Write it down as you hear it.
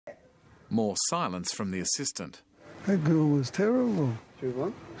More silence from the assistant. That girl was terrible. She was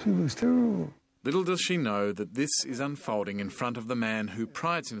what? She was terrible. Little does she know that this is unfolding in front of the man who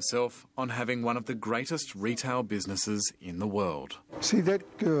prides himself on having one of the greatest retail businesses in the world. See,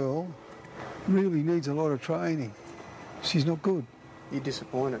 that girl really needs a lot of training. She's not good. You're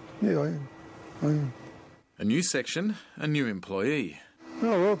disappointed? Yeah, I am. A new section, a new employee. Oh,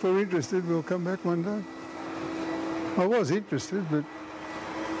 well, if we're interested, we'll come back one day. I was interested, but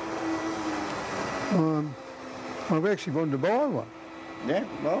I've actually wanted to buy one. Yeah,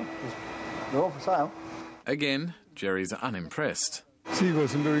 well, they're all for sale. Again, Jerry's unimpressed. She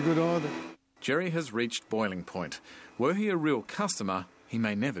wasn't very good either. Jerry has reached boiling point. Were he a real customer, he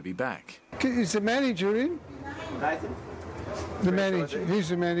may never be back. Is the manager in? Nathan? The manager. Who's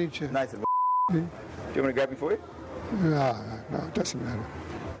the manager? Nathan. Yeah. Do you want me to grab him for you? No, it doesn't matter.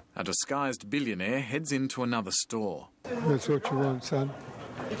 A disguised billionaire heads into another store. That's what you want, son.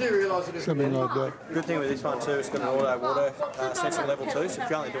 You do realise it is Something like that. Good thing with this one too, it's got an auto water sensor level 2, so if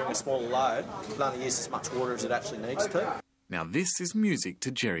you're only doing a smaller load, it'll only use as much water as it actually needs to. Now this is music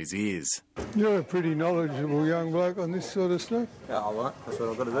to Jerry's ears. You're a pretty knowledgeable young bloke on this sort of stuff. Yeah, all right, that's what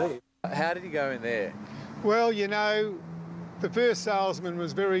I've got to be. How did you go in there? Well, you know, the first salesman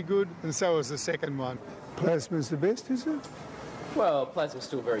was very good, and so was the second one. Plasma's the best, is it? Well, plasma's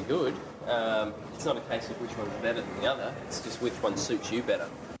still very good. It's not a case of which one's better than the other. It's just which one suits you better.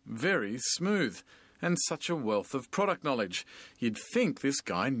 Very smooth. And such a wealth of product knowledge. You'd think this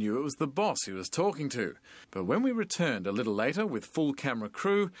guy knew it was the boss he was talking to. But when we returned a little later with full camera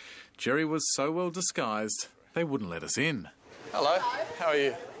crew, Jerry was so well disguised they wouldn't let us in. Hello, how are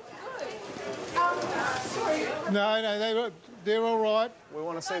you? No, they're all right. We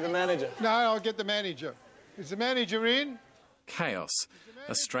want to see the manager. No, I'll get the manager. Is the manager in? Chaos.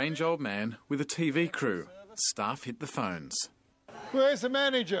 A strange old man with a TV crew. Staff hit the phones. Where's the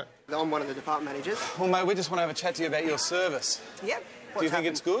manager? I'm one of the department managers. Well, mate, we just want to have a chat to you about your service. Yep. Do you think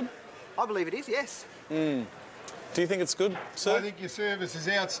it's good? I believe it is, yes. Do you think it's good, sir? I think your service is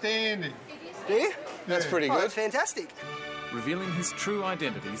outstanding. Do you? That's pretty Oh, good. that's fantastic. Revealing his true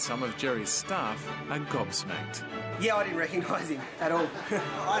identity, some of Jerry's staff are gobsmacked. Yeah, I didn't recognise him at all.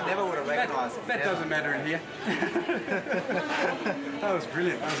 I never would have recognised him. That doesn't matter in here. That was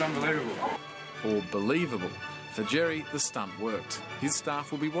brilliant. That was unbelievable. Or believable. For Jerry, the stunt worked. His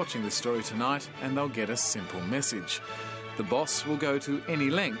staff will be watching this story tonight and they'll get a simple message. The boss will go to any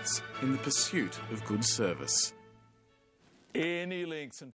lengths in the pursuit of good service. Any lengths.